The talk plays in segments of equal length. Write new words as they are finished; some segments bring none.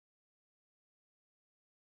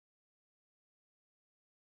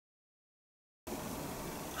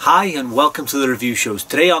Hi and welcome to the review shows.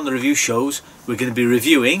 Today on the review shows we're going to be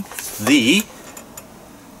reviewing the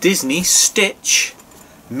Disney Stitch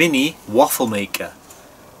mini waffle maker.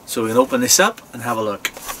 So we're going to open this up and have a look.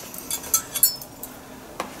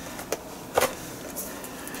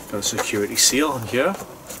 Got a security seal on here,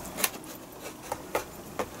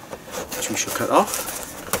 which we shall cut off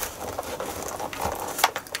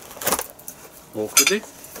awkwardly.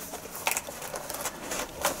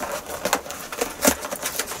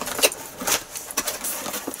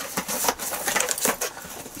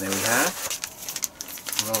 There we have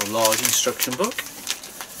a rather large instruction book,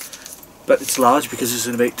 but it's large because it's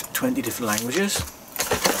in about 20 different languages.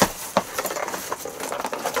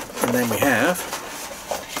 And then we have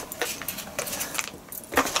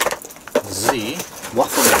the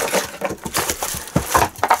waffle maker.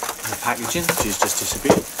 The packaging, which has just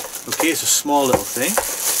disappeared. Okay, it's a small little thing.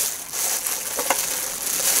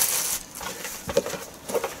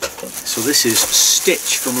 So this is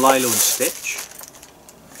Stitch from Lilo and Stitch.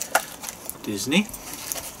 Disney,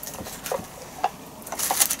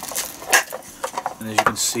 and as you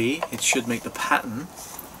can see, it should make the pattern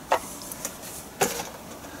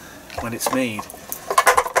when it's made.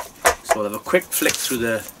 So we'll have a quick flick through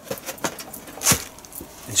the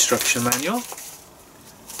instruction manual,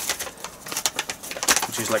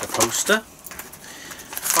 which is like a poster.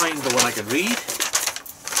 Find the one I can read,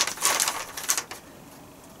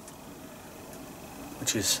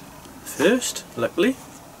 which is first, luckily.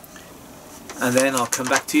 And then I'll come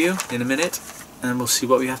back to you in a minute and we'll see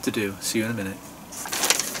what we have to do. See you in a minute.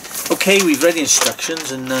 Okay, we've read the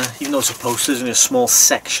instructions, and even though it's a poster, there's only a small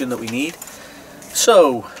section that we need.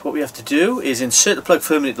 So what we have to do is insert the plug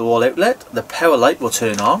firmly at the wall outlet. The power light will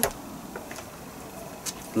turn on.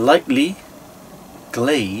 Lightly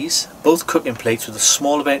glaze both cooking plates with a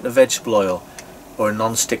small amount of vegetable oil or a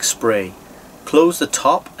non-stick spray. Close the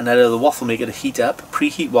top and allow the waffle maker to heat up.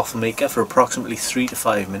 Preheat waffle maker for approximately 3 to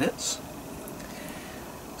 5 minutes.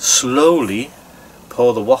 Slowly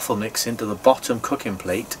pour the waffle mix into the bottom cooking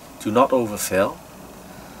plate. Do not overfill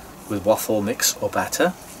with waffle mix or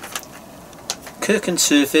batter. Cooking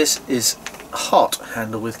surface is hot,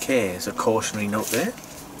 handle with care, is a cautionary note there.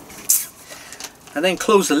 And then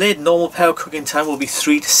close the lid. Normal power cooking time will be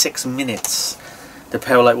 3 to 6 minutes. The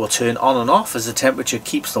power light will turn on and off as the temperature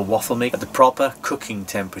keeps the waffle maker at the proper cooking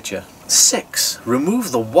temperature. 6.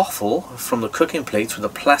 Remove the waffle from the cooking plates with a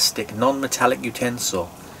plastic non-metallic utensil.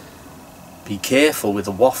 Be careful with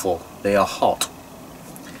the waffle, they are hot.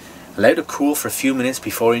 Allow to cool for a few minutes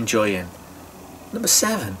before enjoying. Number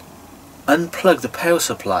 7. Unplug the power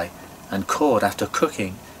supply and cord after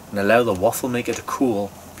cooking and allow the waffle maker to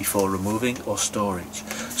cool before removing or storage.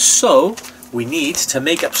 So we need to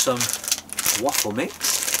make up some waffle mix.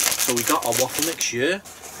 So we got our waffle mix here.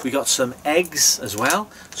 We got some eggs as well.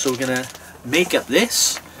 So we're going to make up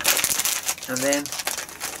this and then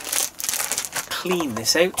clean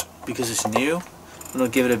this out because it's new, and we'll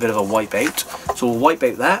give it a bit of a wipe out. So we'll wipe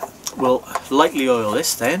out that, we'll lightly oil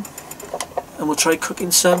this then, and we'll try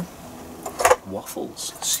cooking some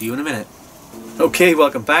waffles. See you in a minute. Okay,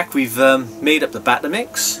 welcome back. We've made up the batter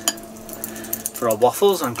mix for our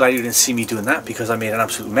waffles. I'm glad you didn't see me doing that because I made an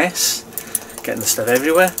absolute mess, getting the stuff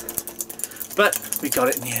everywhere, but we got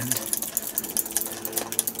it in the end.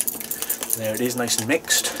 There it is, nice and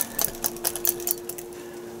mixed.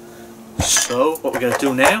 So what we're going to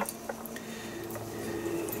do now,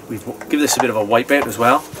 we give this a bit of a wipe out as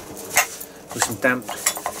well with some a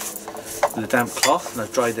damp cloth, and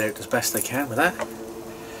I've dried it out as best I can with that.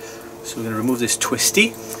 So we're going to remove this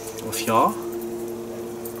twisty off here,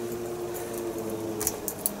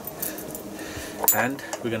 and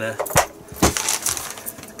we're going to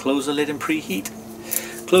close the lid and preheat.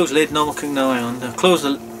 Close lid, normal cooking on. Close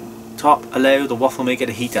the top, allow the waffle maker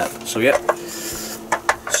to heat up. So yep.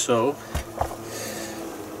 So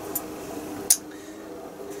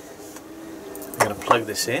I'm going to plug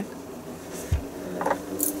this in.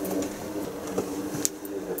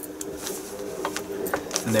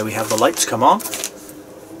 And there we have the lights come on.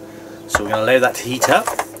 So we're going to allow that to heat up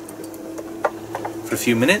for a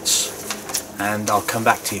few minutes and I'll come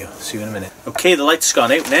back to you. See you in a minute. Okay, the light's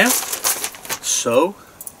gone out now. So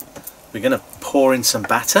we're going to pour in some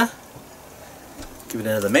batter. Give it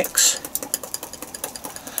another mix.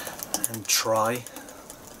 And try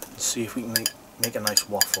and see if we can make a nice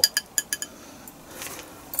waffle.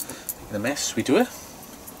 In a mess, we do it.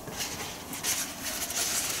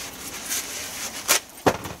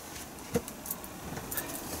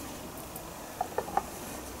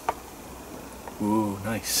 Ooh,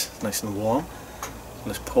 nice and warm.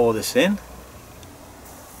 Let's pour this in.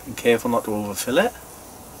 Be careful not to overfill it.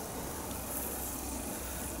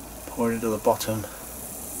 pour it into the bottom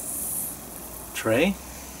tray.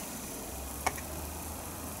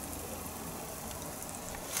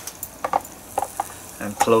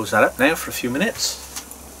 And close that up now for a few minutes.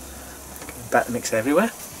 Batter mix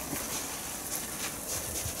everywhere.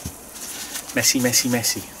 Messy, messy,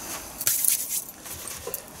 messy.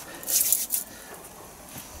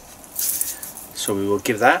 So we will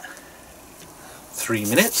give that 3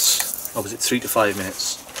 minutes. Or was it 3 to 5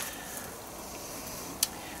 minutes?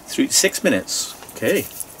 3 to 6 minutes. Okay.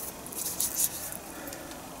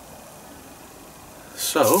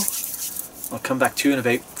 So I'll come back to you in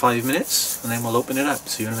about 5 minutes and then we'll open it up.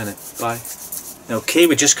 See you in a minute. Bye. Okay,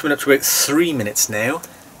 we're just coming up to about 3 minutes now.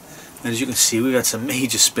 And as you can see, we've had some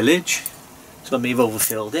major spillage. So I may have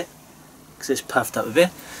overfilled it because it's puffed up a bit.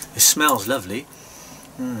 It smells lovely.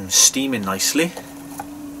 Steaming nicely.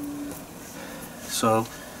 So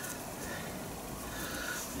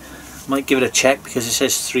might give it a check because it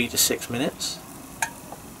says 3 to 6 minutes.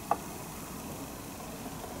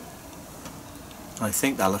 I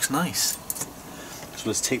think that looks nice. So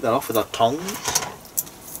let's take that off with our tongs.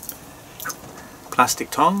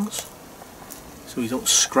 Plastic tongs. So we don't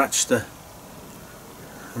scratch the...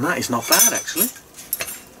 And that is not bad actually.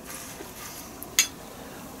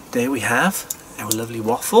 There we have our lovely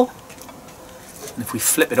waffle. And if we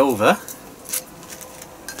flip it over,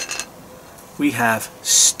 we have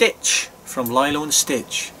Stitch from Lilo and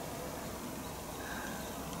Stitch.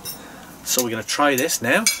 So we're going to try this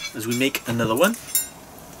now as we make another one.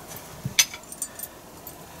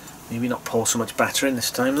 Maybe not pour so much batter in this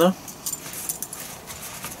time though.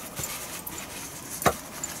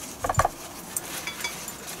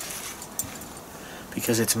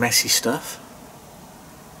 Because it's messy stuff.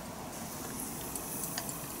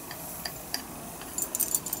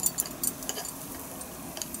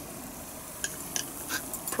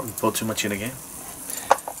 Probably poured too much in again.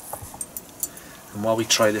 And while we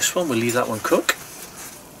try this one, we'll leave that one cook.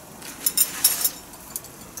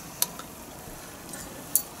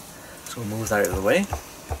 So we'll move that out of the way.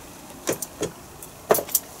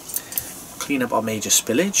 Clean up our major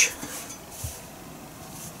spillage.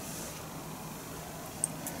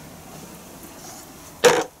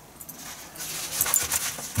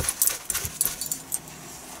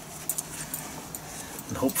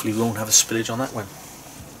 And hopefully we won't have a spillage on that one.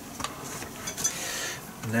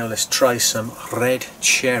 Now let's try some red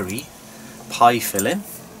cherry pie filling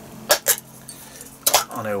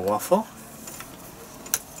on our waffle.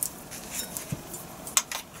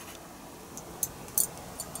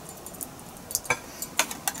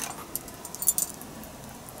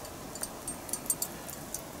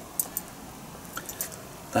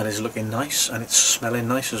 That is looking nice and it's smelling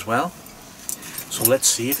nice as well. So let's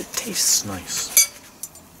see if it tastes nice.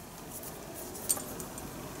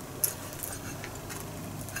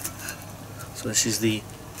 So this is the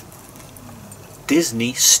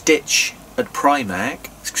Disney Stitch at Primark.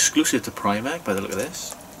 It's exclusive to Primark by the look of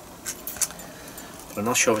this. But I'm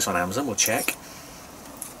not sure if it's on Amazon, we'll check.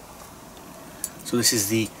 So this is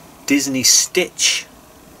the Disney Stitch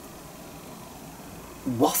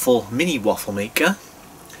waffle, mini waffle maker.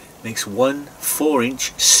 Makes one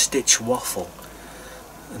 4-inch stitch waffle.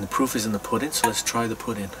 And the proof is in the pudding, so let's try the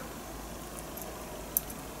pudding.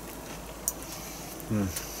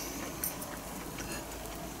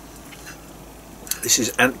 This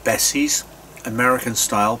is Aunt Bessie's American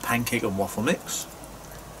style pancake and waffle mix.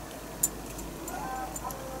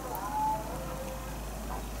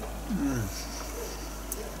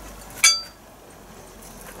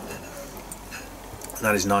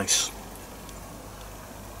 That is nice.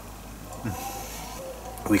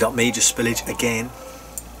 We got major spillage again.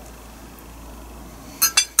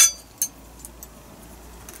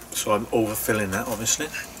 So I'm overfilling that obviously.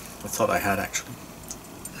 I thought I had actually.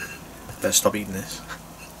 Better stop eating this.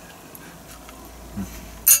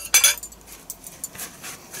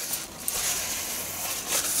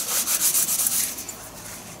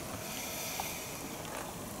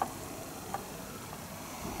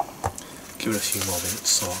 Give it a few more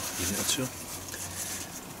minutes or a minute or two.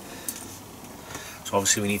 So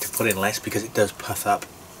obviously we need to put in less because it does puff up.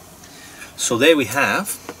 So there we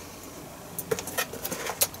have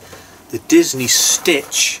the Disney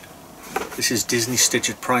Stitch. This is Disney Stitch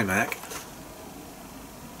at Primark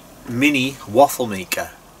mini waffle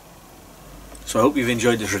maker. So I hope you've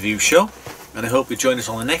enjoyed this review show and I hope you join us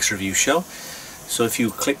on the next review show. So if you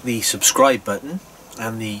click the subscribe button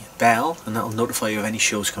and the bell, and that will notify you of any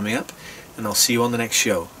shows coming up, and I'll see you on the next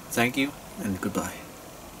show. Thank you and goodbye.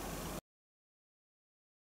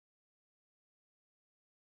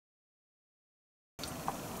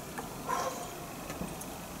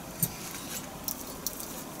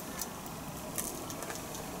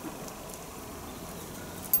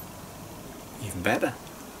 even better.